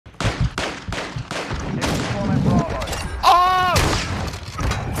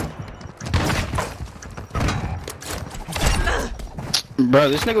Bro,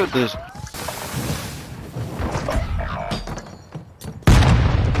 this nigga with this.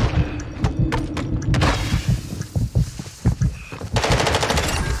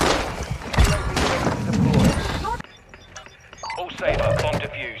 All safe, bomb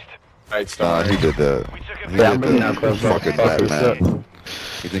defused. He did that. He Yeah, did I'm that. not Fucking Batman.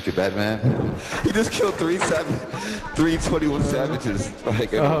 You think you're Batman? He just killed 321 savages.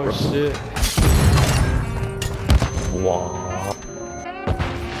 Like, Oh shit. Wow.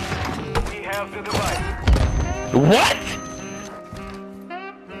 He housed the device. What?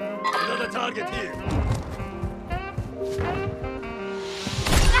 Another target here.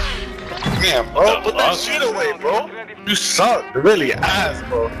 Damn, bro, put that shit away, bro. You suck, really ass,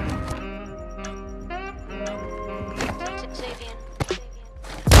 bro.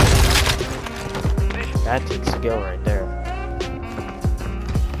 That takes skill right there.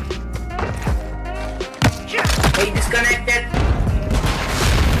 Hey, disconnected.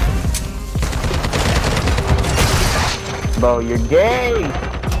 Bro, you're gay!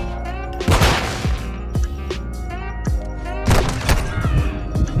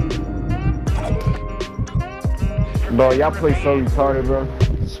 Bro, y'all play so retarded, bro.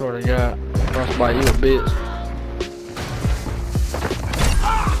 Swear to God. Frostbite, you a bitch.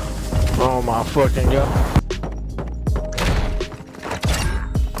 Oh my fucking god.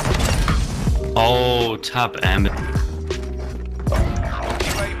 Oh, top M.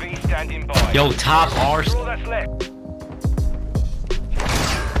 UAV standing by. Yo, top R. All that's left.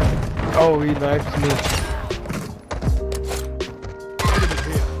 Oh, he knifed me.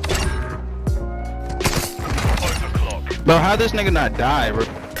 Overclock. Bro, how this nigga not die, bro?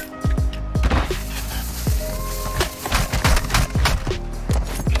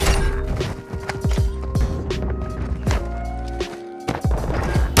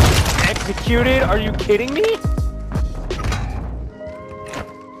 Executed? Are you kidding me?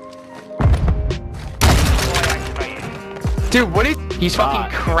 Dude, what is he's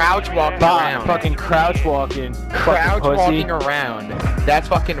fucking crouch walking around. Fucking crouch walking. Crouch Fucking pussy. walking around. That's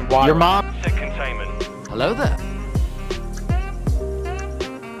fucking wild. Your mom. Set containment. Hello there.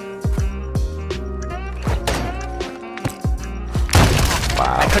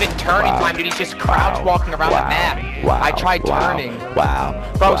 wow. I couldn't turn in time, dude. He's just crouch walking around the map. I tried turning.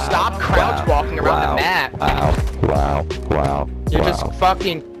 Wow. Bro, stop crouch walking around the map. Wow. You're just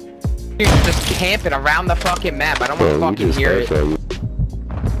fucking. You're just camping around the fucking map. I don't want to fucking hear it.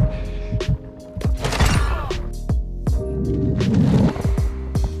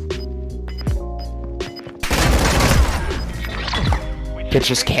 It's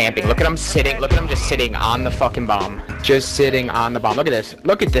just camping. Look at him sitting. Look at him just sitting on the fucking bomb. Just sitting on the bomb. Look at this.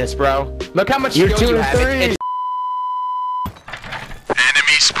 Look at this, bro. Look how much skill you have. Enemy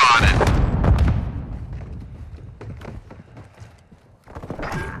spotted.